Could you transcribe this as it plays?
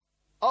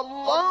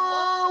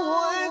Allahu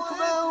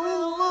ekber,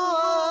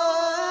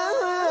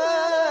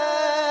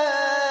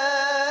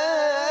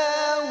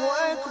 Allahu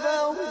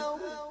ekber,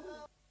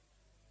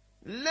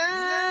 la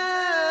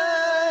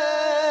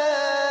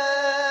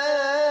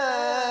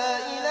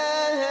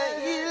ilahe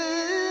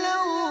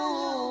illallah.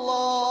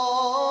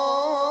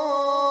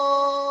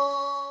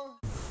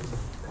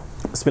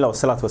 Bismillah,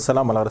 salatu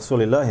wassalamu ala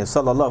rasulillahi,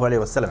 sallallahu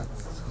alaihi wasallam.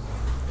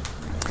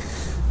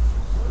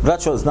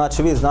 Braćo,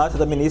 znači vi znate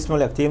da mi nismo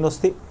imali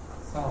aktivnosti.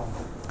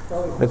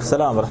 Alejkum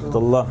selam wa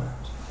rahmatullah.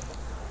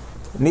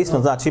 Nismo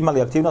znači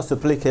imali aktivnosti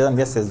otprilike 1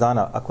 mjesec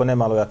dana, ako ne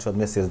malo jače od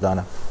mjesec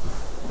dana.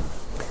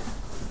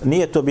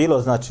 Nije to bilo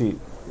znači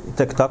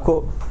tek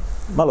tako,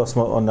 malo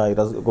smo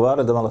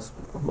razgovarali da malo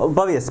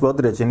bavili smo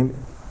određenim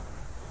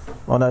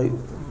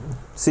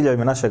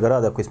ciljevima našeg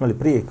rada koji smo imali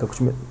prije, kako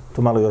ćemo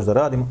to malo još da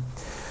radimo.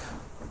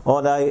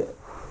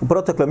 U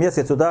proteklom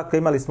mjesecu dakle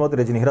imali smo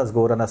određenih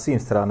razgovora na svim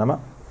stranama.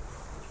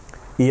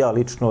 I ja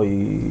lično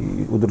i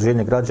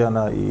udruženje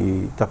građana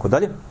i tako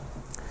dalje.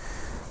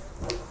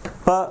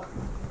 Pa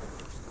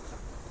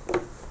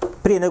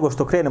prije nego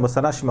što krenemo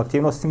sa našim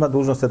aktivnostima,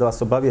 dužnost je da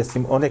vas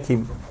obavijestim o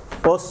nekim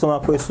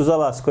osnovama koje su za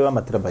vas, koje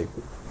vama trebaju.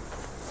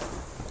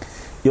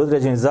 I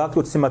određenim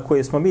zaključcima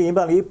koje smo mi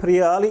imali i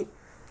prije, ali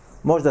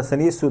možda se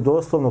nisu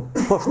doslovno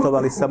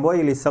poštovali sa moje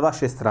ili sa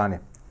vaše strane.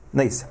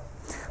 Nisam.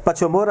 Pa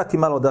ćemo morati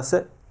malo da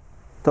se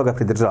toga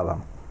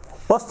pridržavamo.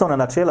 Osnovna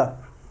načela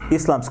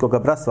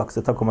islamskog bratstva, ako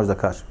se tako može da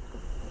kaže.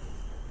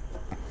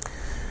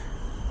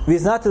 Vi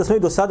znate da smo i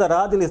do sada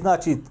radili,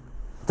 znači,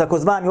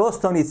 takozvani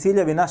osnovni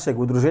ciljevi našeg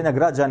udruženja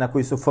građana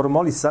koji su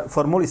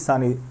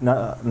formulisani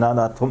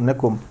na tom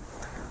nekom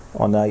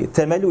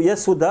temelju,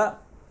 jesu da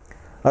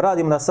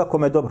radimo na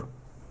svakome dobro.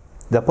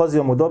 Da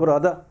pozivamo dobro, a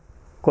da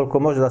koliko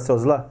može da se od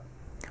zla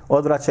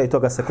odvraća i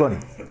toga se kloni.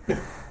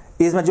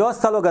 Između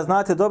ostaloga,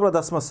 znate dobro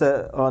da smo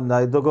se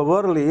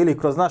dogovorili ili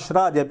kroz naš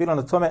rad je bilo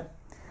na tome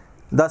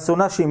da se u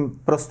našim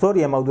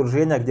prostorijama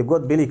udruženja gdje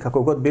god bili,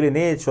 kako god bili,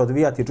 neće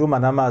odvijati džuma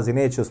namaz i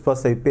neće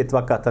uspostaviti 5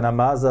 vakata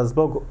namaza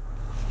zbog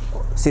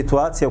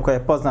situacije u kojoj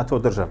je poznato u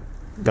državi.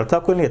 Je li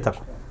tako ili nije tako?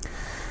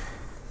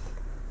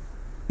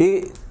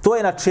 I to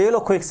je načelo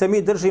kojeg se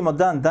mi držimo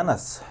dan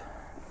danas.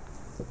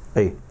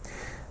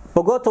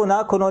 Pogotovo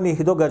nakon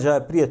onih događaja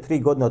prije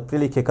 3 godine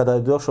otprilike kada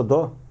je došlo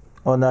do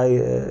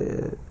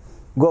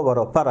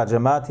govora o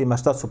paradžematima,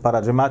 šta su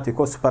paradžemati,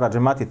 ko su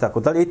paradžemati i tako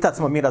dalje. I tad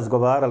smo mi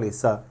razgovarali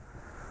sa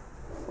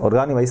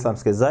organima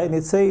islamske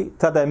zajednice i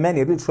tada je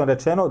meni lično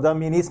rečeno da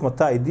mi nismo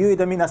taj dio i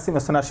da mi nastavimo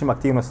sa našim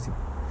aktivnostima.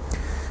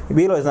 I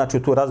bilo je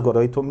znači tu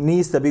razgovor i to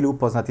niste bili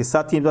upoznati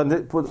sa tim, da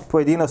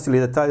pojedinosti ili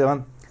detalje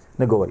vam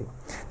ne govorimo.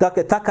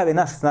 Dakle, takav je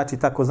naš, znači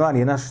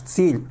takozvani naš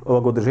cilj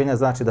ovog udruženja,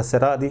 znači da se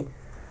radi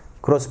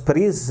kroz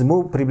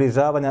prizmu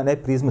približavanja, ne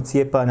prizmu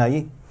cijepanja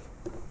i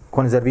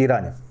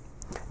konzerviranja.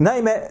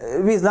 Naime,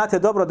 vi znate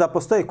dobro da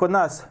postoji kod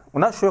nas, u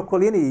našoj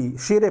okolini i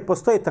šire,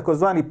 postoji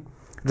takozvani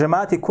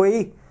džemati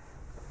koji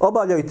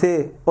obavljaju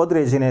te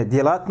određene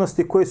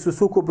djelatnosti koje su u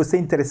sukobu sa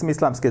interesima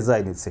islamske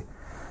zajednice.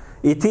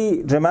 I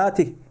ti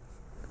džemati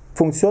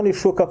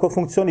funkcionišu kako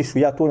funkcionišu,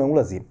 ja tu ne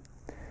ulazim.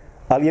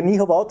 Ali je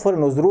njihova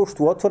otvorenost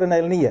društvu otvorena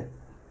ili nije?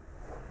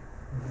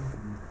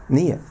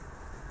 Nije.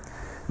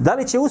 Da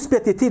li će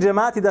uspjeti ti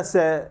džemati da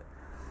se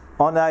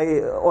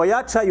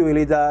ojačaju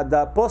ili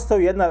da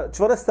postaju jedna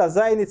čvrsta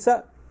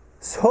zajednica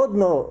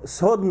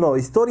shodno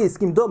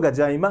istorijskim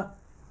događajima?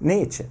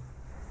 Neće.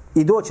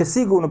 I doće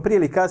sigurno prije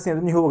ili kasnije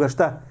do njihovoga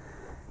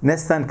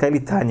nestanka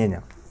ili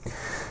tanjenja.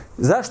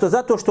 Zašto?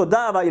 Zato što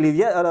dava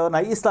ili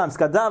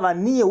islamska dava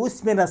nije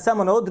usmjerena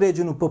samo na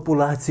određenu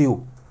populaciju.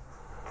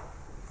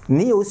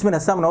 Nije usmjerena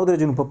samo na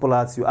određenu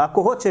populaciju.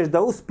 Ako hoćeš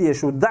da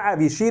uspiješ u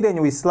davi,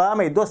 širenju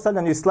islama i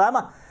dostavljanju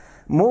islama,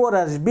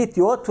 moraš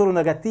biti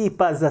otvorenoga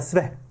tipa za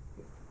sve.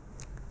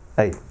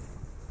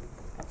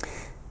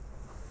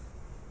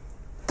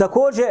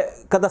 Također,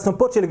 kada smo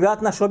počeli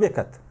graditi naš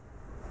objekat,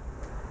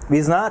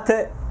 vi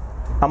znate,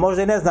 a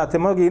možda i ne znate,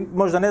 mnogi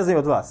možda ne znaju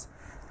od vas,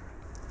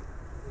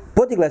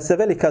 podigla je se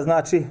velika,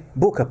 znači,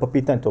 buka po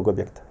pitanju tog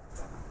objekta.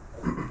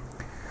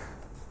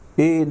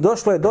 I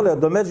došlo je dole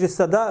do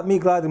Medžlisa da mi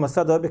gradimo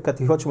sada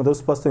objekat i hoćemo da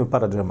uspostavimo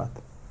paradžemat.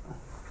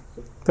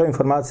 To je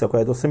informacija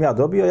koju sam ja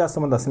dobio, ja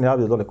sam onda se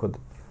javio dole kod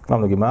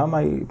glavnog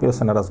imama i bio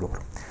sam na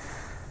razgovoru.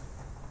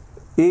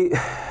 I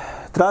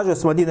tražio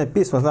sam od njih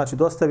pismo, znači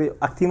dostavi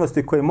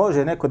aktivnosti koje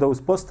može neko da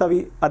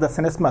uspostavi, a da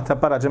se ne smatra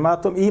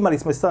paradžematom. I imali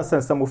smo i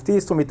sastanak sa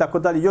muftijstvom i tako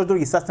dalje, još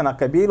drugih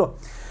sastanaka je bilo.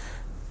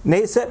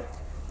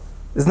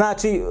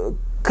 Znači,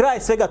 kraj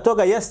svega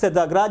toga jeste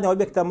da gradnja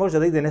objekta može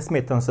da ide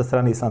nesmetano sa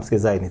strane islamske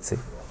zajednice.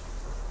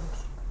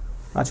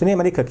 Znači,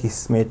 nema nikakvih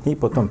smetnji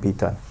po tom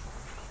pitanju.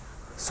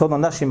 Shodno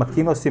našim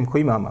aktivnostima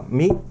koje imamo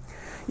mi,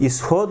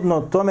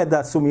 ishodno tome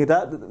da su mi,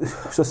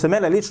 što se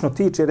mene lično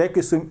tiče,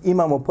 rekli su im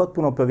imamo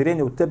potpuno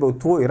povjerenje u tebe, u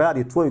tvoj rad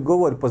i tvoj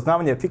govor,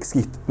 poznavanje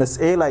fikskih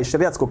mesela i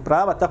šerijatskog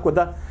prava, tako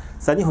da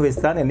sa njihove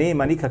strane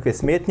nema nikakve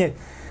smetnje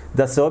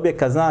da se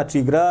objekat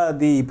znači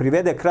gradi i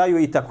privede kraju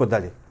i tako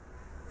dalje.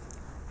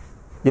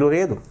 Jel u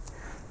redu?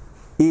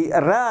 I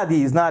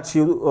radi,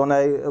 znači,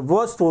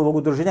 vodstvo ovog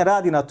udruženja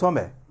radi na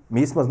tome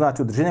Mi smo,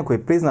 znači, udruženje koje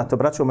je priznato,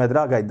 braćo moja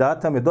draga, i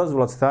data mi je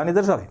dozvola od strane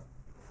države.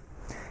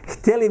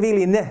 Htjeli vi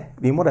ili ne,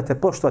 vi morate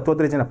poštovati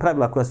određena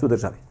pravila koja su u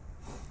državi.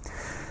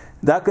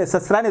 Dakle, sa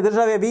strane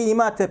države vi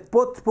imate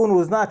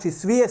potpunu, znači,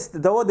 svijest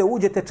da ovdje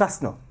uđete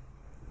časno.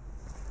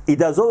 I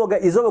da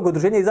iz ovog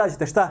udruženja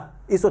izađete šta?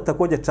 Isto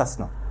također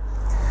časno.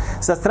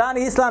 Sa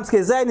strane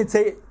islamske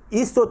zajednice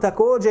isto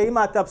također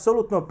imate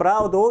apsolutno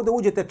pravo da ovdje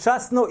uđete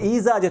časno i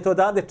izađete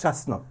odavde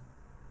časno.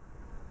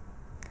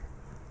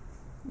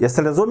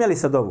 Jeste razumjeli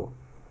sad ovo?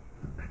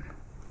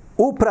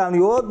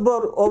 Upravni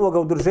odbor ovoga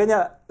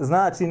udruženja,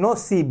 znači,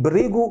 nosi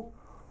brigu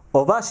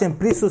o vašem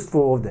prisustvu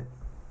ovdje.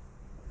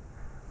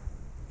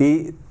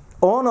 I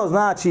ono,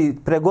 znači,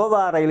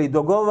 pregovara ili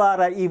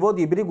dogovara i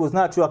vodi brigu,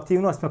 znači, o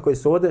aktivnostima koje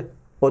se ovdje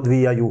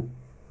odvijaju.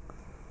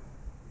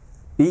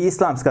 I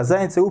islamska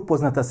zajednica je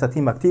upoznata sa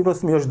tim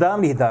aktivnostima još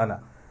davnih dana.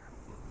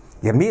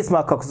 Jer mi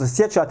smo, kako se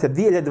sjećate,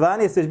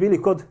 2012 već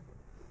bili kod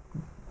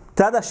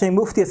tadašnjeg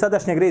muftije,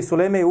 sadašnjeg Rejs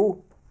Uleme u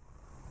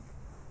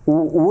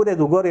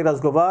uredu gore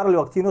razgovarali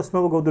o aktivnostima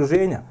ovog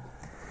udruženja.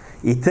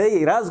 I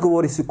te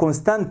razgovori su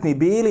konstantni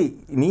bili,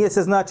 nije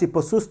se, znači,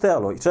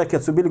 posustajalo. I čak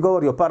kad su bili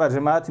govori o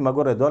paradžematima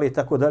gore dole i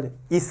tako dalje.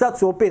 I sad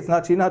su opet,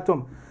 znači, na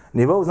tom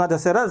nivou, znači, da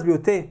se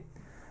razbiju te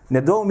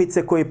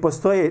nedoumice koje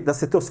postoje, da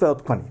se to sve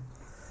otkloni.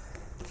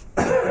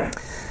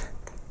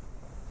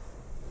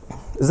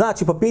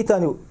 Znači, po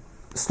pitanju,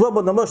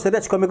 slobodno možete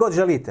reći kome god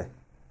želite.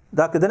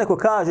 Dakle, da neko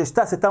kaže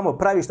šta se tamo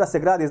pravi, šta se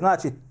gradi,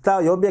 znači,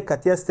 taj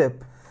objekat jeste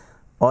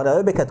onaj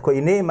objekat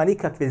koji nema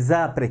nikakve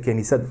zapreke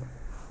ni sad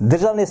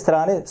državne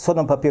strane, s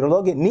odnom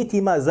papirologije, niti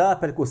ima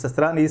zapreku sa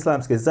strane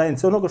islamske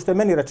zajednice, onoga što je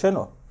meni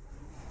rečeno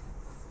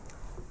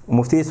u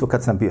muftijstvu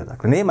kad sam bio.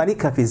 Dakle, nema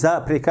nikakvih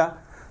zapreka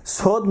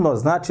shodno,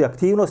 znači,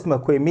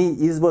 aktivnostima koje mi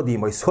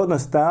izvodimo i shodno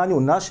stanju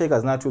našega,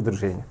 znači,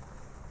 udruženja.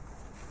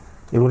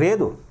 Jel u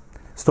redu?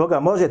 Stoga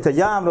možete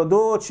javno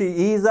doći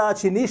i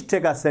izaći,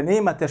 ničega se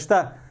nemate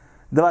šta,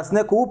 da vas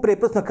neko upre i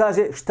prsno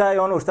kaže šta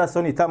je ono, šta su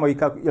oni tamo i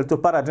kako, je li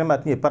to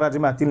paradžemat, nije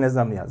paradžemat ili ne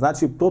znam ja.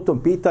 Znači, po tom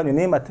pitanju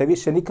nemate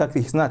više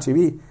nikakvih, znači,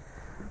 vi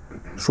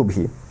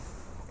šubhi.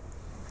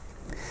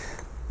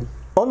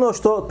 Ono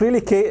što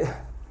otprilike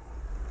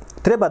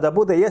treba da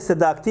bude jeste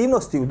da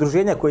aktivnosti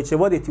udruženja koje će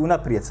voditi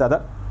unaprijed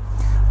sada,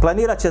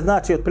 planirat će,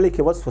 znači,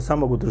 otprilike vodstvo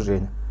samog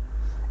udruženja.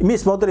 I mi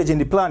smo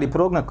određeni plan i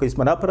program koji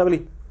smo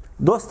napravili,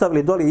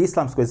 dostavili doli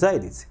islamskoj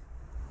zajednici.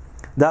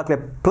 Dakle,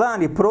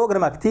 plan i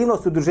program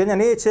aktivnosti udruženja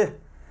neće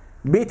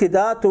biti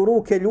dato u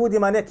ruke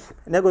ljudima nekih,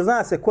 nego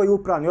zna se koji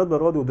upravni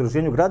odbor vodi u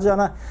udruženju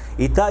građana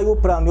i taj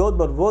upravni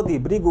odbor vodi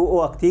brigu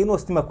o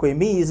aktivnostima koje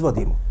mi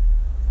izvodimo.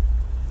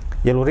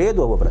 Jel u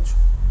redu ovo, braćo?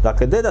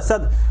 Dakle, da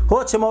sad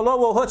hoćemo li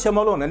ovo,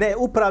 hoćemo li ono? Ne,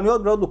 upravni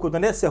odbor odluku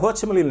donese,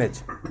 hoćemo li ili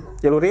neće.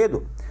 Jel u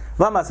redu?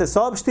 Vama se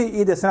saopšti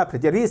i ide se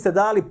naprijed. Jer vi ste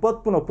dali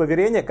potpuno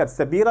povjerenje kad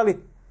ste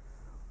birali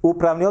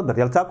upravni odbor.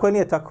 Jel tako i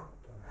nije tako?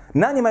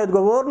 Na njima je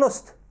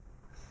odgovornost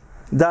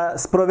da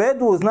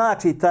sprovedu,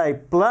 znači,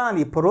 taj plan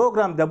i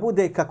program da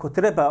bude kako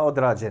treba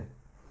odrađen.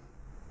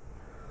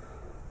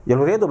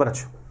 Jel u redu,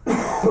 braćo?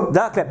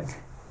 Dakle,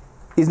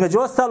 između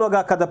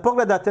ostaloga, kada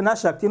pogledate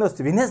naše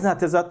aktivnosti, vi ne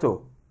znate za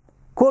to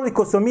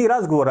koliko su mi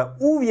razgovora,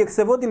 uvijek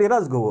se vodili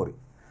razgovori.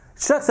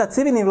 Čak sa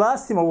civilnim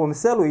vlastima u ovom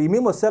selu i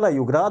mimo sela i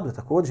u gradu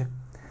također.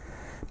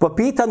 Po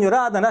pitanju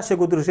rada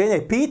našeg udruženja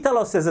i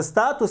pitalo se za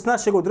status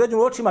našeg udruženja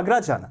u očima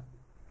građana.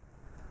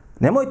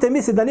 Nemojte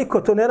misliti da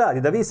niko to ne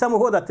radi, da vi samo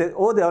hodate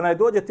ovdje,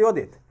 dođete i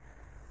odete.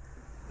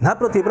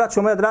 Naprotiv,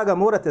 braćo moja draga,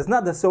 morate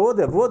znati da se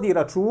ovdje vodi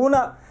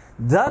računa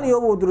da li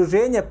ovo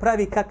udruženje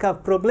pravi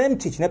kakav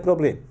problemčić, ne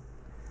problem.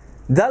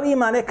 Da li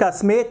ima neka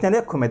smetnja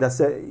nekome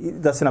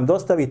da se nam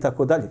dostavi i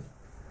tako dalje.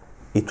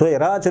 I to je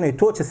rađeno i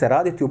to će se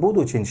raditi u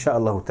budući, inša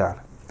Allahu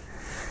ta'ala.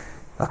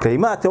 Dakle,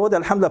 imate ovdje,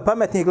 alhamdulillah,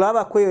 pametnih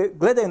glava koje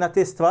gledaju na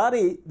te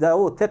stvari da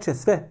ovo teče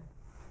sve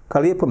ka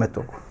lijepome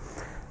toku.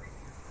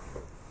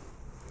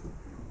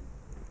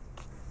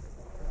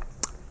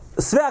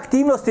 Sve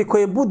aktivnosti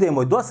koje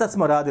budemo, do sad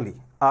smo radili,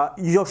 a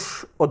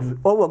još od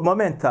ovog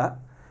momenta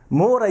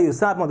moraju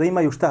samo da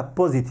imaju šta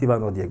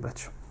pozitivan odjek,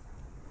 braćo.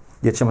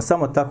 Jer ćemo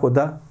samo tako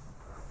da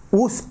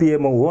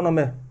uspijemo u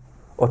onome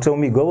o čemu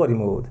mi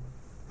govorimo ovdje.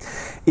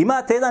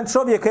 Imate jedan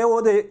čovjek, evo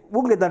ovdje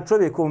ugledan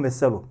čovjek u ovome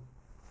selu.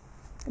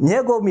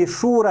 Njegov mi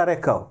šura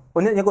rekao,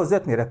 njegov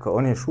zet mi rekao,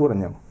 on je šura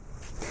njemu.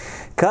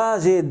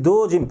 Kaže,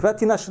 dođem,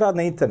 prati naš rad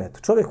na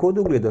internetu. Čovjek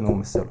ovdje ugledan u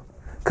ovome selu.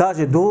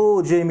 Kaže,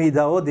 dođe mi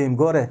da odem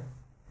gore,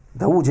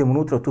 da uđem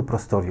unutra u tu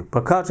prostoriju.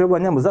 Pa kaže ovo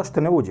njemu,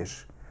 zašto ne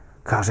uđeš?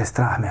 Kaže,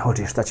 strah me,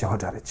 hođe, šta će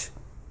hođa reći?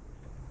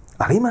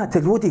 Ali imate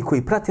ljudi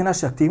koji prate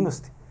naše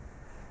aktivnosti,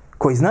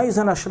 koji znaju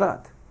za naš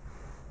rad.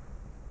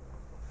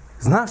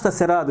 Zna šta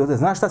se radi ovdje,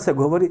 zna šta se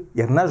govori,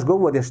 jer naš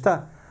govor je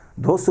šta?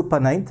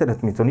 Dostupan na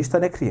internet, mi to ništa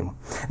ne krijemo.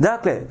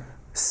 Dakle,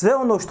 sve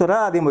ono što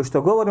radimo i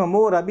što govorimo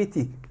mora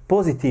biti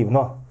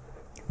pozitivno.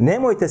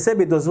 Nemojte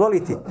sebi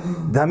dozvoliti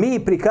da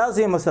mi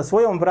prikazujemo sa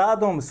svojom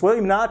bradom,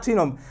 svojim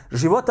načinom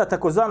života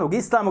takozvanog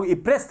islamog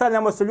i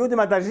predstavljamo se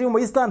ljudima da živimo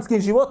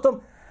islamskim životom,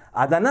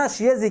 a da naš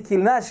jezik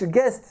ili naš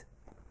gest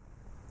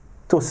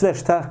to sve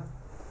šta?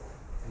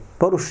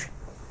 Poruši.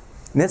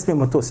 Ne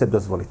smijemo to sebi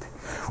dozvoliti.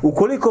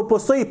 Ukoliko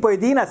postoji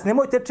pojedinac,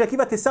 nemojte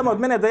očekivati samo od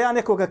mene da ja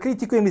nekoga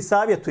kritikujem ili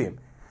savjetujem.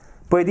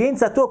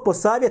 Pojedinca to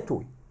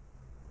posavjetuj.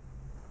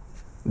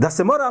 Da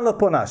se moralno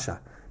ponaša.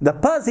 Da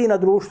pazi na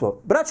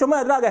društvo. Braćo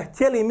moja draga,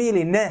 htjeli mi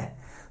ili ne.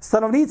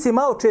 Stanovnici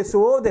Mauče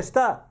su ovdje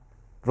šta?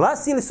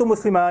 Vlasi ili su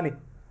muslimani?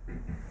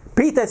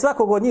 Pitaj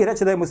svakog od njih,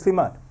 reće da je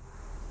musliman.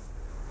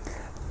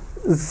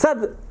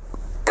 Sad,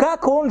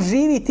 kako on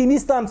živi tim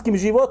islamskim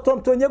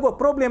životom, to je njegov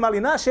problem,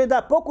 ali naše je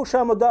da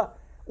pokušamo da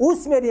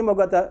usmjerimo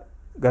ga da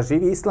ga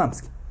živi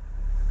islamski.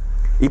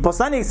 I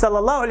poslanik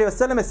sallallahu alejhi ve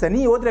selleme se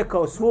nije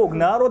odrekao svog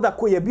naroda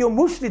koji je bio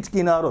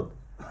mušrički narod.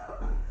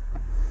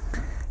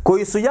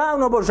 Koji su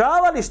javno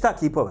obožavali šta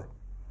kipove?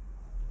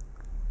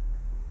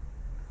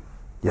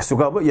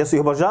 Jesu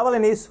ih obožavali?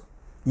 Nisu.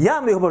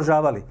 Javno ih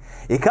obožavali.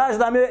 I kaže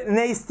da me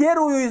ne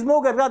istjeruju iz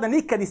moga grada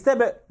nikad iz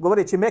tebe,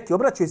 govoreći Meki,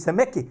 obraćaju se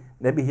Meki,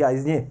 ne bih ja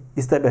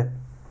iz tebe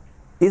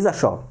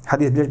izašao.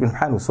 Hadis bilježi Ibn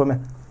Hibban u svome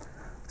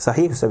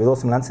sahihu sa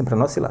vjerodostojnim lancem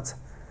prenosilaca.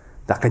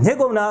 Dakle,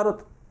 njegov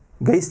narod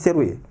ga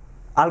istjeruje.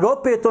 Ali ga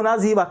opet to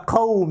naziva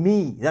kao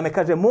mi. Da me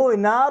kaže, moj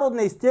narod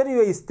ne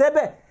istjeruje iz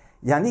tebe,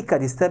 ja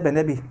nikad iz tebe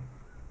ne bih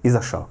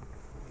izašao.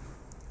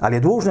 Ali je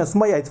dužnost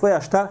moja i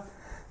tvoja šta?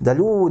 Da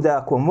ljude,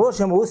 ako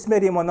možemo,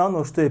 usmjerimo na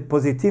ono što je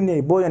pozitivnije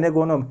i bolje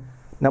nego onom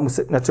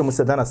na čemu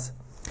se danas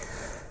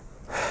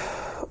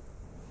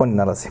oni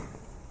nalazi.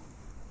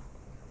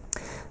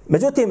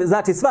 Međutim,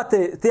 znači, sva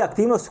te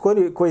aktivnosti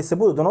koje se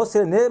budu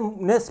donosile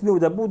ne smiju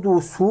da budu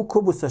u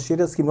sukobu sa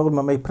šerijatskim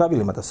normama i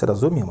pravilima, da se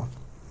razumijemo.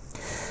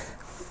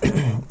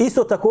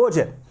 Isto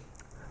također,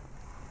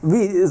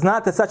 vi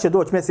znate, sad će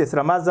doći mjesec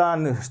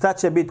Ramazan, šta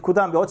će biti,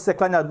 kudam, hoće se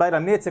klanjati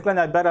Bajram, neće se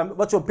klanjati Bajram,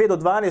 hoćemo 5 do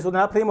 12, da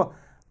napravimo,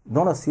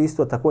 donosi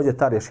isto također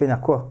ta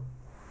rješenja ko?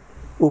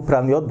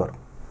 Upravni odbor.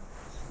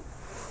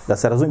 Da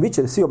se razumije, vi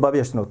ćete svi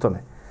obavješteni o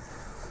tome.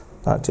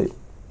 Znači,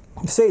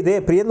 sve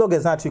ideje, prijedloge,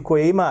 znači,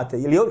 koje imate,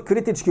 ili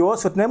kritički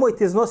osvrt,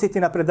 nemojte iznositi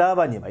na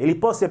predavanjima, ili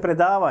poslije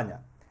predavanja,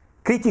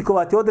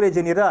 kritikovati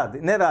određeni rad,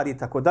 ne rad i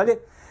tako dalje.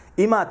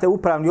 Imate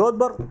upravni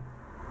odbor,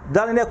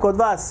 da li neko od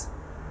vas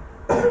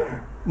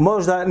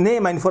možda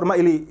nema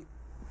informacije, ili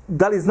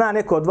da li zna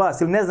neko od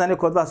vas, ili ne zna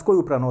neko od vas koji je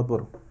upravni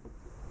odboru?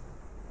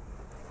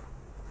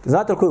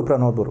 Znate li koji je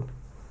upravni odboru?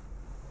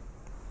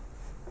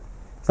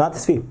 Znate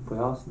svi?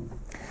 Pojasni.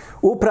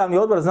 Upravni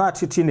odbor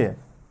znači čine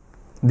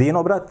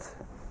Dinobrat,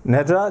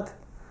 Nedžad,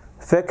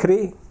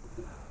 Fekri,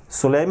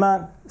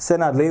 Sulejman,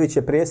 Senad Lević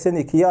je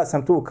predsjednik i ja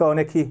sam tu kao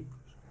neki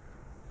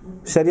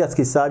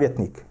šerijatski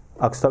savjetnik.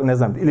 Ako se ne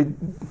znam, ili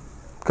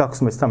kako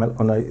smo je tamo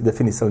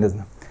definisali, ne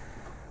znam.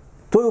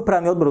 To je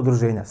upravni odbor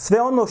udruženja.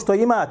 Sve ono što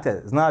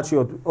imate, znači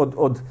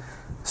od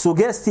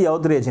sugestija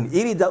određenih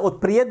ili da od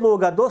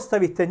prijedloga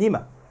dostavite njima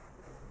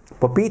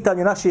po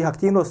pitanju naših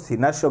aktivnosti,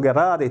 našeg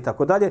rada i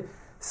tako dalje,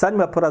 sa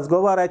njima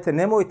porazgovarajte,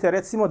 nemojte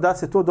recimo da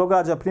se to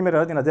događa, primjer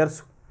radi na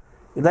dersu.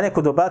 I da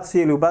neko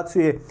dobacuje ili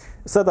ubacuje,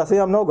 sada se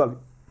ima mnogo,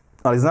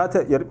 ali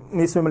znate, jer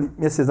nismo imali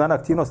mjesec dana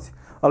aktivnosti,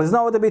 ali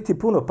zna ovdje biti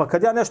puno, pa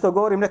kad ja nešto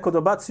govorim, neko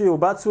dobacuje,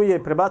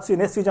 ubacuje, prebacuje,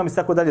 ne sviđa mi se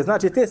tako dalje.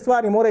 Znači, te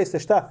stvari moraju se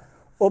šta?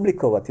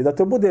 Oblikovati. Da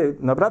to bude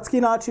na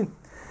bratski način,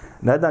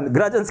 na jedan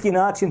građanski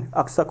način,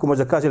 ako se tako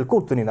može kaže, ili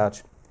kulturni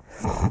način.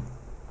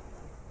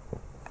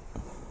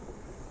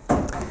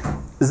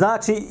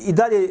 Znači, i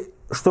dalje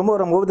što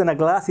moram ovdje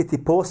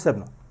naglasiti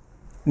posebno,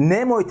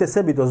 nemojte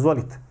sebi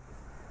dozvoliti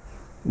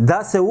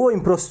da se u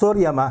ovim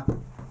prostorijama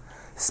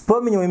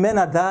spominju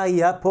imena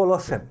daija po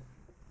lošem.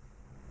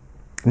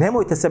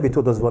 Nemojte sebi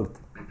to dozvoliti.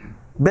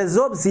 Bez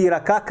obzira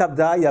kakav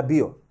daja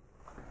bio.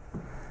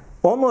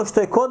 Ono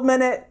što je kod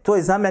mene, to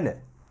je za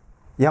mene.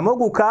 Ja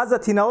mogu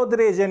ukazati na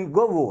određen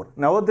govor,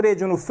 na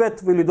određenu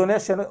fetvu ili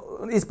donešen,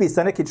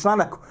 ispisan neki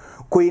članak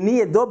koji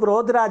nije dobro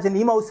odrađen,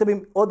 ima u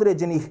sebi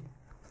određenih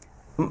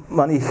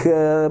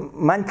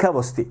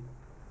manjkavosti.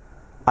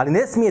 Ali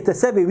ne smijete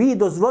sebi vi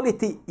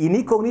dozvoliti i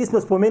nikog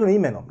nismo spomenuli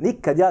imenom.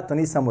 Nikad ja to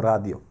nisam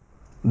uradio.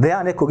 Da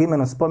ja nekog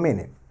imenom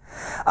spomenem.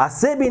 A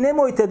sebi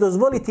nemojte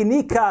dozvoliti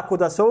nikako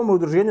da se ovom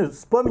udruženju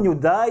spominju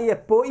da je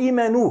po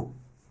imenu.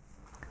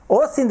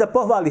 Osim da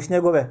pohvališ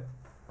njegove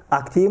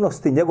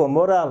aktivnosti, njegov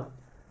moral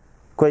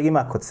kojeg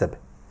ima kod sebe.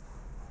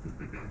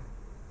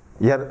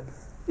 Jer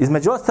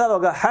između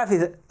ostaloga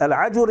Hafiz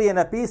al-Ađuri je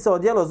napisao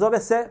djelo, zove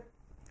se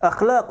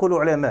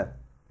Ahlaqul ulema.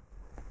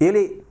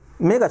 Ili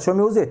mi ga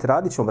ćemo uzeti,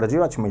 radit ćemo,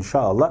 obrađivat ćemo, inša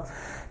Allah.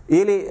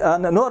 Ili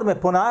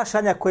norme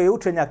ponašanja koje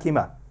učenjak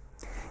ima.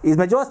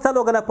 Između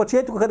ostaloga na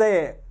početku kada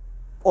je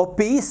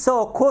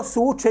opisao ko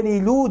su učeni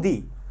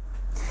ljudi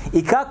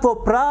i kakvo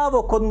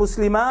pravo kod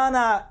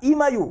muslimana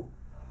imaju,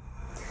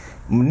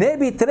 ne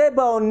bi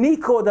trebao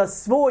niko da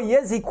svoj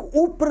jezik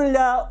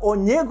uprlja o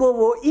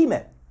njegovo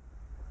ime.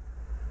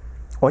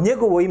 O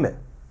njegovo ime.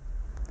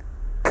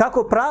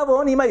 Kako pravo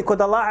oni imaju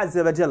kod Allaha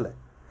azza wa jalla.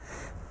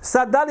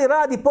 Sad da li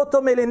radi po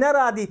tome ili ne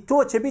radi,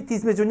 to će biti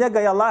između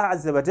njega i Allaha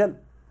azza wa jalla.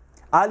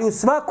 Ali u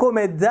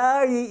svakome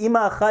daji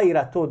ima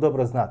hajra, to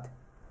dobro znate.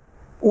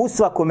 U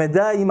svakome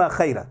daji ima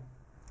hajra.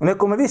 U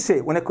nekome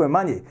više, u nekome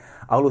manje.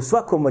 Ali u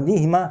svakom od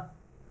njih ima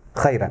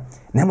hajra.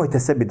 Nemojte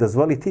sebi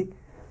dozvoliti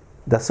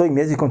da svojim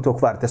jezikom to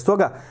kvarite.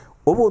 Stoga,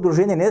 ovo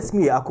udruženje ne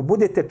smije, ako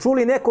budete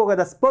čuli nekoga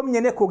da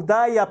spominje nekog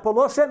daija po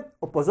lošem,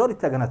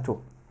 opozorite ga na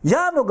to.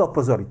 Javno ga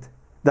opozorite,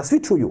 da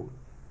svi čuju.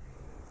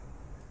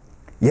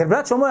 Jer,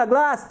 braćo moja,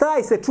 glas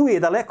taj se čuje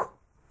daleko.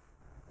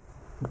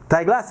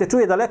 Taj glas se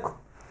čuje daleko.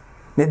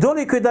 Ne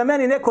dolikuje da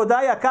meni neko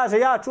daja kaže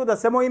ja čuo da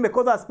se moje ime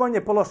kod vas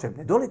spominje po lošem.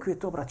 Ne dolikuje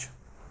to, braćo.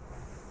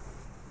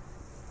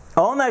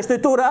 A onaj što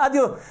je to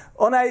uradio,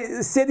 onaj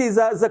sjedi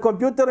za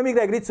kompjuterom,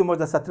 igra igricu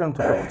možda sad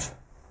trenutno kod kuće.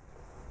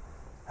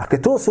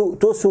 Dakle,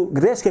 to su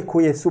greške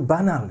koje su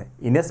banalne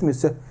i ne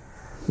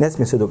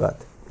smiju se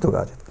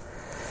događati.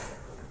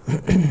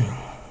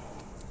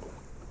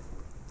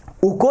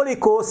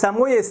 Ukoliko sa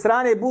moje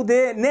strane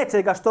bude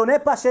nečega što ne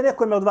paše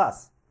nekome od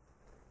vas,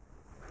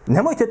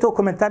 nemojte to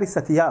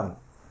komentarisati javno.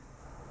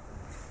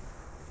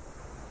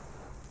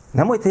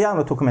 Nemojte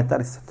javno to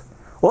komentarisati.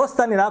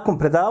 Ostani nakon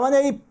predavanja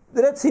i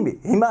reci mi,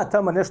 ima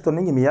tamo nešto,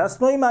 nije mi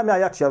jasno, imam ja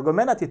jači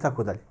argument i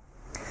tako dalje.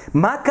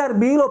 Makar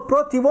bilo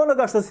protiv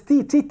onoga što si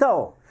ti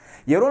čitao.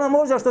 Jer ono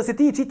možda što si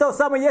ti čitao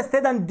samo jeste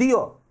jedan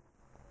dio.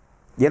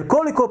 Jer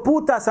koliko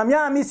puta sam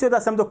ja mislio da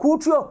sam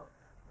dokučio,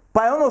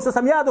 pa je ono što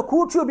sam ja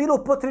dokučio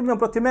bilo potrebno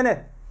protiv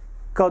mene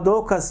kao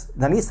dokaz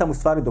da nisam u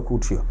stvari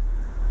dokučio.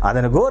 A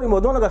da ne govorimo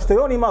od onoga što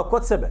je on imao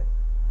kod sebe.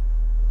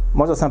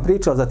 Možda sam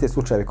pričao za te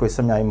slučajeve koje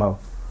sam ja imao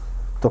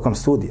tokom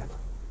studija.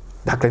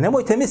 Dakle,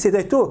 nemojte misliti da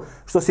je to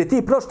što si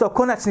ti pročitao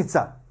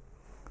konačnica.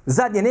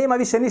 Zadnje nema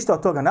više ništa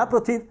od toga.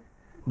 Naprotiv,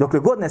 dokle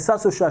god ne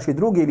saslušaš i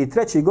drugi ili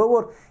treći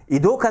govor i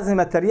dokazni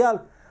materijal,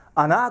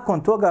 a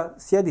nakon toga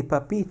sjedi pa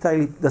pita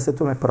ili da se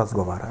tome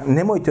porazgovara.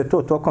 Nemojte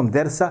to tokom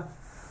dersa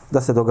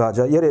da se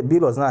događa, jer je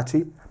bilo,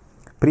 znači,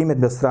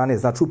 primjedbe od strane,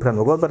 znači,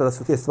 upravnog odbora da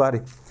su te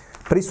stvari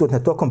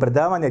prisutne tokom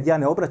predavanja gdje ja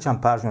ne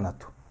obraćam pažnju na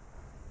to.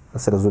 Da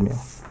se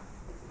razumijemo.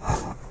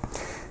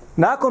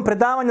 Nakon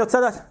predavanja od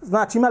sada,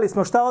 znači, imali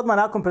smo šta odmah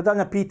nakon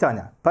predavanja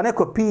pitanja. Pa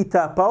neko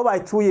pita, pa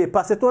ovaj čuje,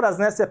 pa se to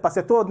raznese, pa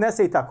se to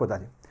odnese i tako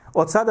dalje.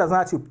 Od sada,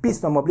 znači, u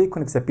pisnom obliku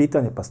nek se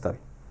pitanje postavi.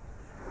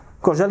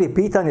 Ko želi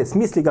pitanje,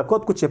 smisli ga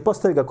kod kuće,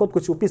 postavi ga kod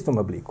kuće u pisnom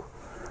obliku.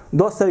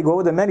 Dostavi ga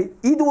ovdje meni.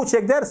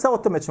 Idućeg dersa o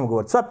tome ćemo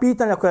govoriti. Sva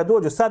pitanja koja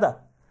dođu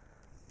sada,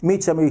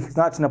 mi ćemo ih,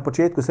 znači, na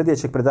početku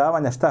sljedećeg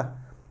predavanja šta?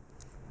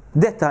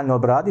 Detaljno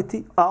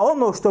obraditi, a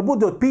ono što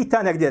bude od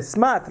pitanja gdje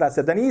smatra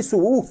se da nisu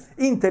u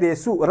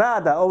interesu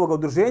rada ovog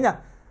udruženja,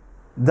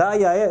 da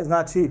je,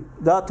 znači,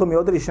 dato mi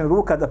odriješena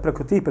ruka da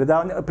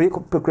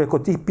preko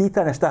tih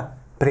pitanja šta?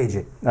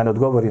 Pređe, da ne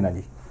odgovori na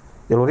njih.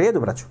 Jel u redu,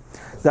 braćo?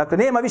 Dakle,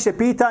 nema više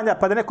pitanja,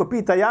 pa da neko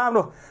pita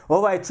javno,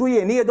 ovaj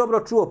čuje, nije dobro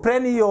čuo,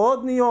 prenio,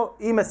 odnio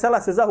i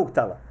mesela se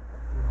zahuktala.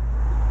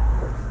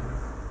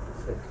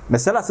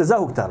 Mesela se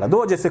zahuktala.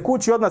 Dođe se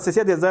kući, odmah se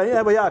sjede za,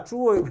 evo ja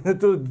čuo,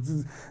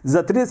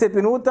 za 30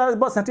 minuta,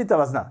 Bosna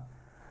čitava zna.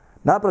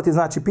 Naprotiv,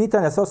 znači,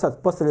 pitanja se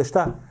osad postavlja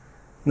šta?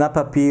 Na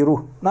papiru.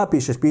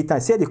 Napišeš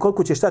pitanje, sjedi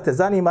koliko će šta te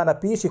zanima,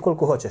 napiši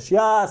koliko hoćeš.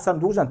 Ja sam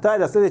dužan taj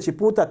da sljedeći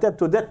puta te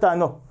tu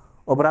detaljno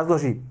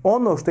obrazloži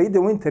ono što ide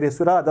u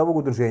interesu rada ovog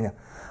udruženja.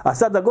 A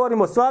sad da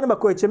govorimo o stvarima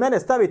koje će mene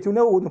staviti u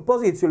neugodnu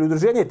poziciju ili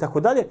udruženje i tako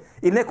dalje,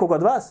 ili nekog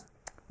od vas,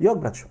 jok,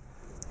 braću.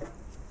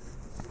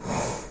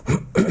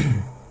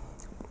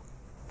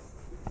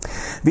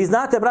 Vi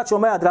znate, braćo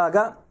moja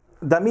draga,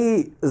 da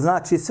mi,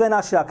 znači, sve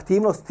naše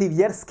aktivnosti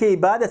vjerske i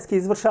ibadetske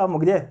izvršavamo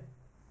gdje?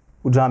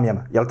 U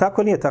džamijama. Jel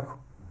tako? Nije tako?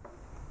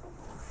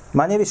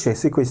 Manje više,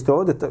 svi koji ste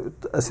ovdje,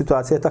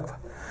 situacija je takva.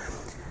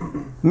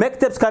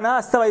 Mektepska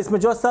nastava,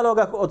 između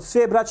ostaloga, od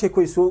sve braće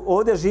koji su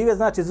ovdje žive,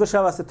 znači,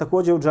 izvršava se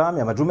također u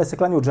džamijama. Džume se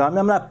klanju u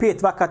džamijama,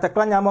 5 vakata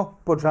klanjamo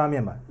po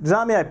džamijama.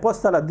 Džamija je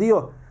postala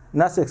dio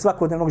našeg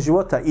svakodnevnog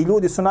života i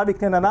ljudi su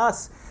navikli na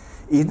nas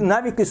i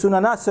navikli su na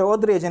nas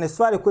određene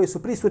stvari koje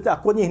su prisutne,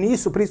 a kod njih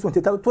nisu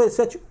prisutne. To je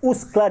sve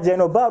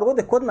usklađeno, bar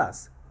ovdje kod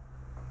nas.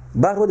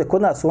 Bar ovdje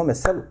kod nas u ovome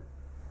selu.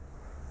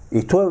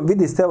 I to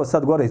vidite, evo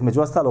sad gore,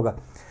 između ostaloga,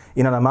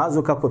 i na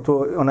namazu kako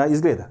to ona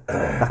izgleda.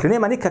 Dakle,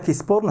 nema nikakve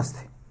spornosti.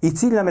 I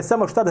cilj nam je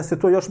samo šta da se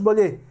to još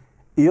bolje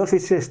i još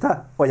više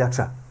šta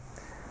ojača.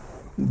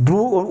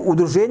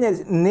 Udruženje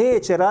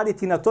neće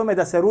raditi na tome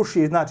da se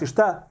ruši, znači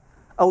šta,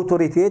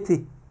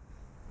 autoriteti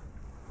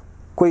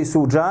koji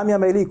su u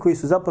džamijama ili koji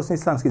su zaposleni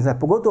islamskim, znači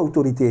pogotovo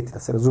autoriteti, da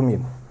se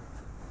razumijemo.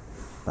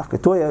 Dakle,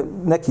 to je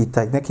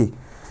neki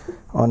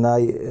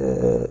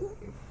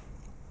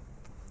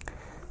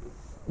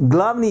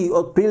glavni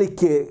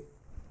otprilike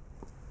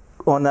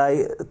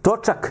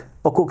točak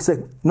oko kog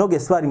se mnoge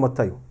stvari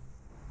motaju.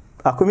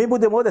 Ako mi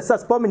budemo ovdje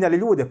sad spominjali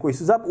ljude koji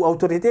su u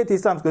autoriteti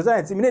islamskoj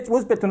zajednici, mi nećemo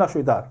uspjeti u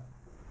našoj dar.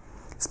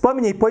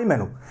 Spominje ih po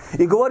imenu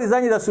i govori za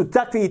njih da su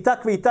takvi i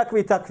takvi i takvi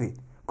i takvi.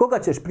 Koga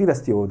ćeš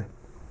privesti ovdje?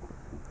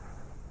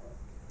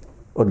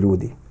 Od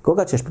ljudi.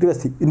 Koga ćeš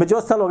privesti? Između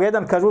ostalog,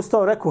 jedan kaže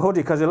ustao, rekao,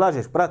 hođi, kaže,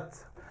 lažeš, brat.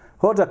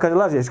 Hođa, kaže,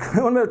 lažeš.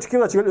 On me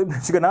očekivao da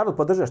će ga narod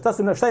podržati.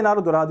 Šta je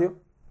narod uradio?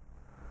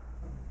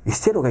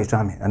 Istjeru ga iz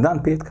džamije na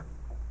dan petka.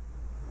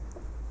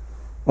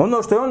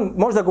 Ono što je on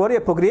možda govorio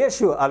je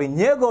pogriješio, ali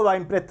njegova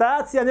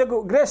interpretacija,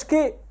 njegove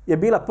greške je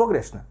bila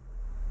pogrešna.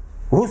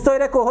 Ustao je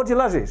rekao, hođi,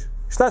 lažeš.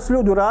 Šta su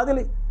ljudi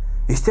uradili?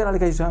 Istjerali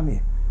ga iz džamije.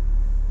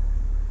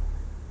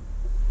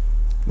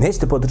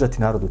 Nećete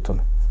podržati narod u tome.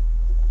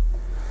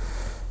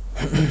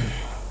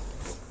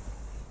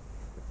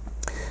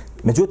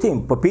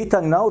 Međutim, po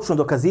pitanju naučnog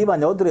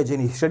dokazivanja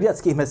određenih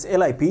šerijatskih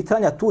mesela i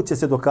pitanja, tu će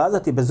se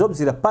dokazati bez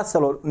obzira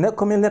pasalo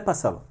nekom ili ne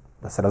pasalo.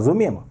 Da se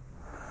razumijemo.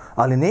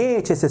 Ali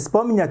neće se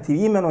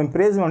spominjati imenom i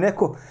prezimenom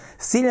neko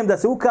s ciljem da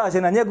se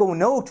ukaže na njegovu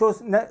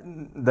neučost,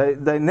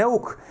 da je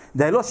neuk,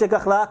 da je lošeg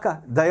ahlaka,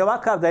 da je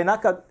ovakav, da je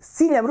nakav, s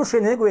ciljem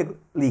rušenja njegovog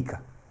lika.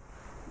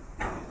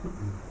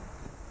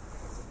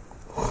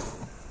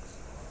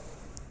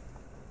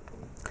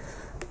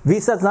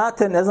 Vi sad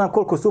znate, ne znam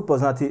koliko su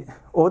upoznati,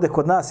 ovdje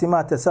kod nas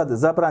imate sad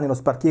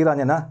zabranjenost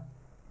parkiranja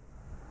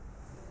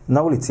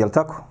na ulici, jel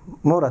tako?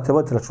 Morate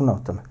voditi računa o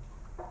tome.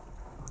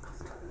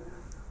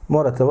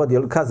 Morate voditi,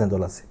 jer kazne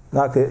dolazi.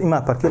 Dakle,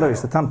 ima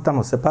parkiralište,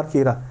 tamo se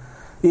parkira.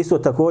 Isto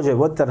također,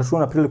 vodite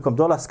računa prilikom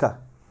dolaska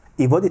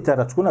i vodite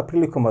računa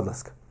prilikom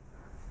odlaska.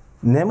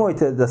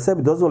 Nemojte da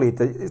sebi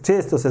dozvolite,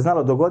 često se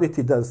znalo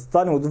dogoditi da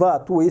stanu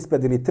 2 tu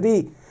ispred ili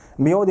 3,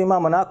 mi ovdje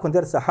imamo nakon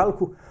dersa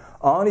halku,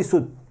 a oni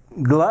su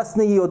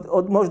glasniji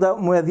od možda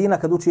mujedina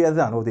kad uči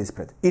jedan ovdje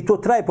ispred. I to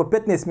traje po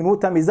 15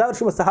 minuta, mi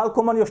završimo sa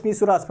halkom, oni još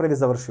nisu rasprave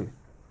završili.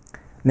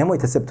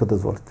 Nemojte sebi to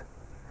dozvoliti.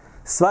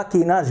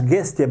 Svaki naš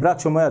gest je,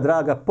 braćo moja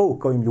draga,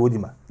 pouka ovim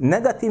ljudima.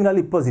 Negativna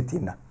ili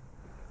pozitivna?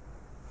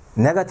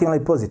 Negativna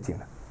ili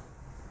pozitivna?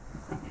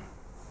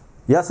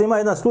 Ja sam imao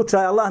jedan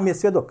slučaj, Allah mi je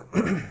svjedok.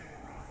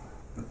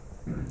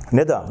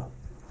 Nedavno.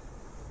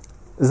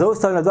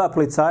 Zaustavljena 2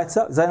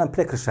 policajca za jedan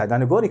prekršaj. Da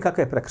ne govori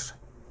kakav je prekršaj.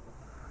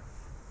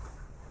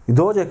 I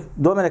dođe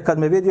do mene kad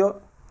me vidio,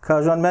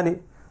 kaže on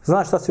meni,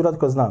 znaš šta si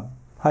uradio? Znam.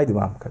 Hajde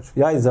vam, kaže.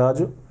 Ja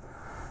izađu.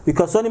 I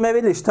kad su oni me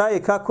vidjeli šta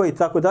je, kako i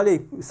tako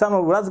dalje,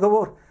 samo u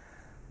razgovor,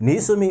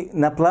 nisu mi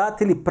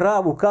naplatili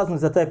pravu kaznu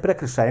za taj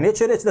prekršaj.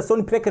 Neću reći da su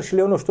oni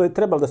prekršili ono što je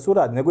trebalo da su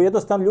uradi, nego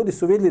jednostavno ljudi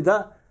su vidjeli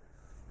da,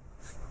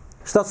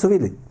 šta su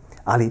vidjeli?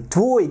 Ali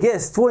tvoj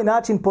gest, tvoj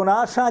način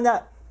ponašanja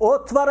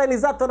otvara ili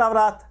zatvara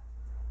vrata.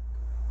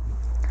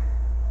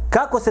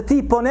 Kako se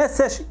ti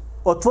poneseš,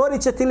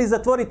 otvorit će ti ili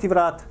zatvoriti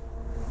vrata.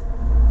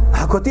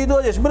 Ako ti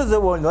dođeš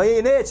brzovoljno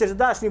i nećeš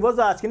daš ni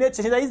vozački,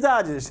 nećeš ni da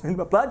izađeš,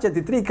 plaća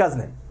ti 3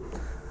 kazne.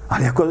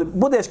 Ali ako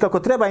budeš kako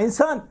treba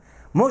insan,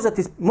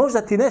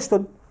 možda ti nešto...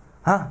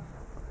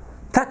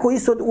 Tako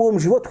isto u ovom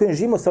životu kojem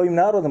živimo sa ovim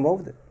narodom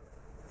ovdje.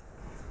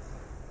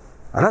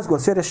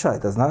 Razgovor sve rešaje,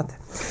 da znate.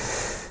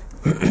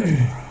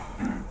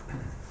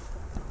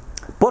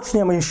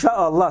 Počnemo, inša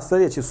Allah,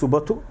 sljedeću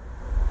subotu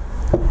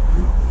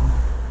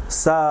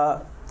sa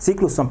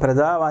ciklusom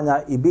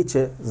predavanja i bit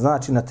će,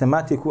 znači, na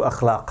tematiku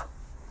ahlaka.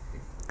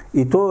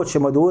 I to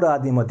ćemo da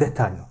uradimo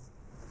detaljno.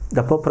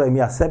 Da popravim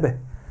ja sebe,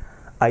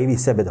 a i vi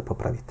sebe da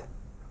popravite.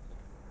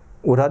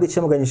 Uradit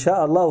ćemo ga, inša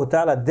Allahu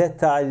ta'ala,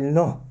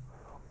 detaljno.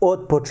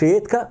 Od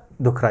početka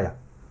do kraja.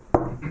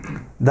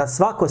 Da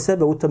svako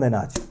sebe u tome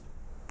nađe.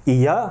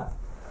 I ja,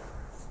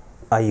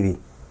 a i vi.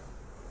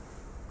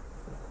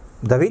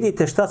 Da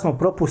vidite šta smo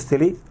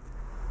propustili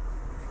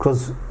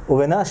kroz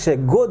ove naše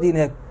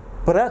godine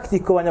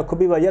praktikovanja ko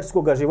biva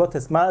vjerskog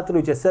života,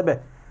 smatrujući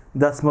sebe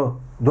da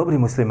smo dobri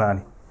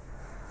muslimani.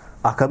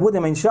 A kad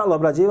budemo, inša Allah,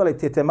 obrađivali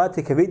te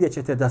tematike, vidjet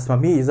ćete da smo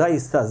mi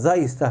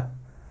zaista,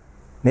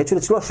 neću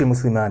reći loši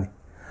muslimani,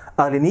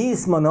 ali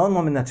nismo na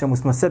onom na čemu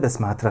smo sebe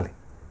smatrali.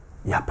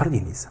 Ja prvi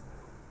nisam.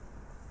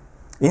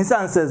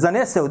 Insan se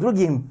zanese u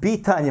drugim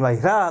pitanjima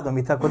i radom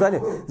i tako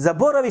dalje.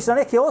 Zaboraviš na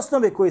neke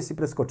osnove koje si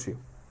preskočio.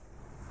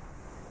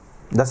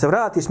 Da se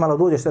vratiš, malo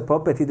dođeš, pa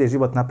opet ide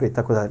život naprijed i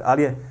tako dalje.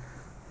 Ali je,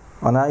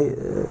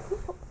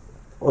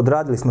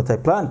 odradili smo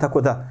taj plan,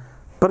 tako da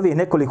prvi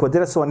nekoliko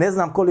dresova, ne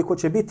znam koliko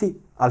će biti,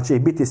 ali će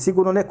ih biti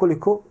sigurno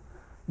nekoliko,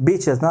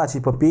 biće,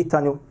 znači, po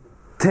pitanju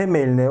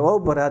temeljne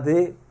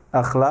obrade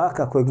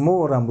ahlaka kojeg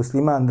mora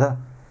musliman da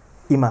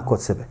ima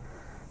kod sebe.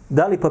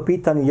 Da li po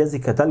pitanju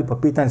jezika, da li po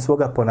pitanju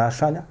svoga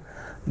ponašanja,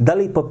 da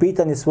li po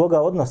pitanju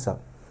svoga odnosa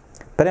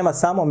prema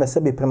samome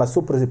sebi, prema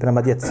supruzi,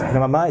 prema djeci,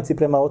 prema majici,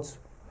 prema ocu,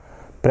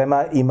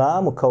 prema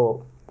imamu kao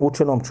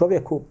učenom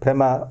čovjeku,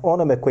 prema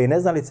onome koji je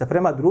neznalica,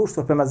 prema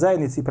društvu, prema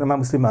zajednici, prema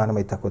muslimanima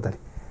i tako dalje.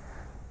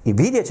 I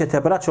vidjet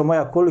ćete, braćo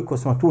moja, koliko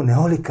smo tu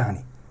neolikani.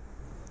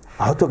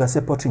 A od toga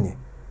sve počinje.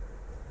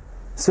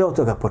 Sve od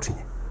toga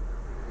počinje.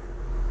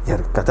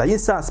 Jer kada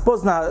insan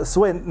spozna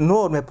svoje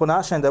norme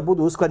ponašanja da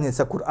budu uskladnjene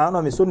sa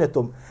Kur'anom i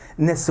sunnetom,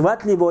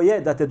 nesvatljivo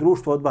je da te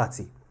društvo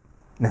odbaci.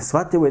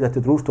 Nesvatljivo je da te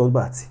društvo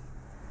odbaci.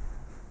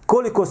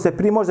 Koliko se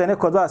možda je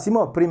neko od vas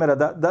imao primjera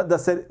da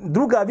se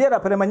druga vjera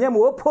prema njemu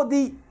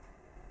ophodi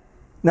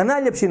na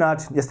najljepši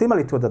način. Jeste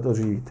imali to da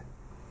doživite?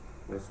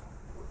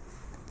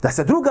 Da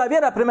se druga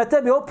vjera prema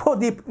tebi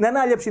ophodi na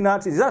najljepši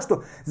način.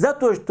 Zašto?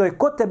 Zato što je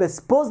kod tebe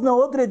spoznao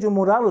određenu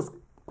moralnost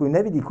koju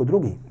ne vidi kod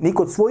drugih. Ni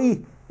kod svojih,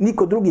 ni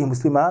kod drugih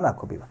muslimana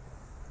ako bila.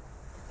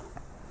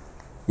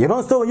 Jer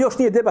on s tobom još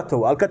nije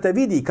debatovao, ali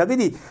kad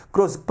vidi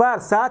kroz par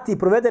sati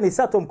provedeni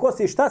sa tom ko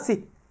si i šta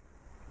si,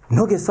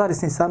 mnoge stvari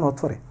se insano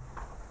otvore.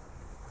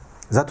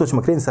 Zato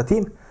ćemo krenuti sa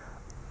tim,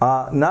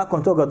 a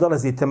nakon toga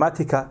dolazi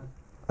tematika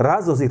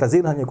razlozi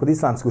razilazanja kod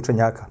islamskih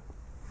učenjaka.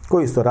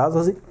 Koji su to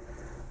razlozi?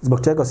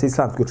 Zbog čega se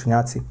islamski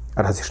učenjaci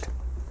razišli?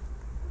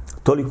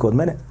 Toliko od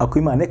mene. Ako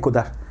ima neko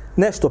da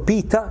nešto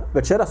pita,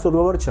 večeras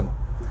odgovorit ćemo.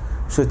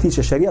 Što se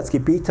tiče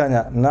šerijatskih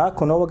pitanja,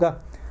 nakon ovoga,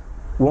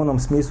 u onom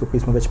smislu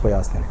koji smo već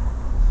pojasnili.